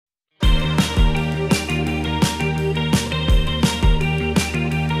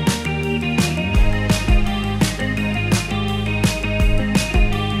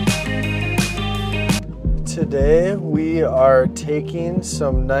Today we are taking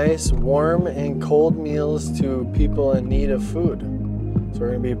some nice warm and cold meals to people in need of food. So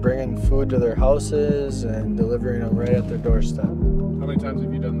we're going to be bringing food to their houses and delivering them right at their doorstep. How many times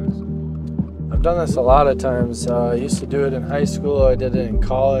have you done this? I've done this a lot of times. I used to do it in high school. I did it in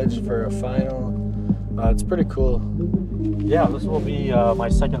college for a final. It's pretty cool. Yeah, this will be my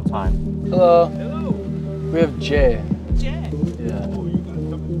second time. Hello. Hello. We have Jay. Jay. Yeah. Oh, you got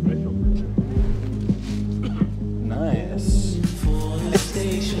something special. Nice.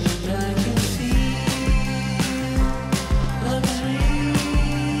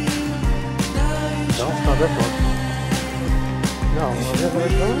 Don't smell this one. No, this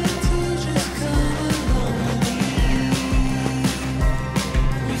one.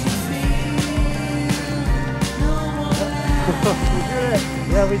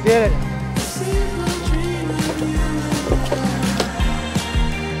 Yeah, we did it.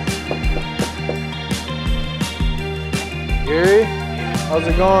 Gary, how's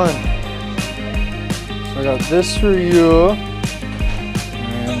it going? So I got this for you,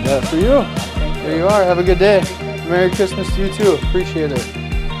 and that for you. There you are. Have a good day. Merry Christmas to you too. Appreciate it.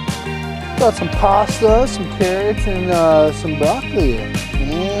 Got some pasta, some carrots, and some broccoli,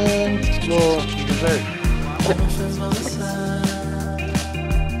 and a little dessert.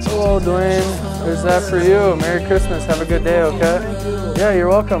 Hello, Dwayne. There's that for you. Merry Christmas. Have a good day, okay? Yeah, you're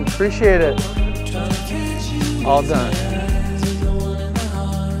welcome. Appreciate it. All done.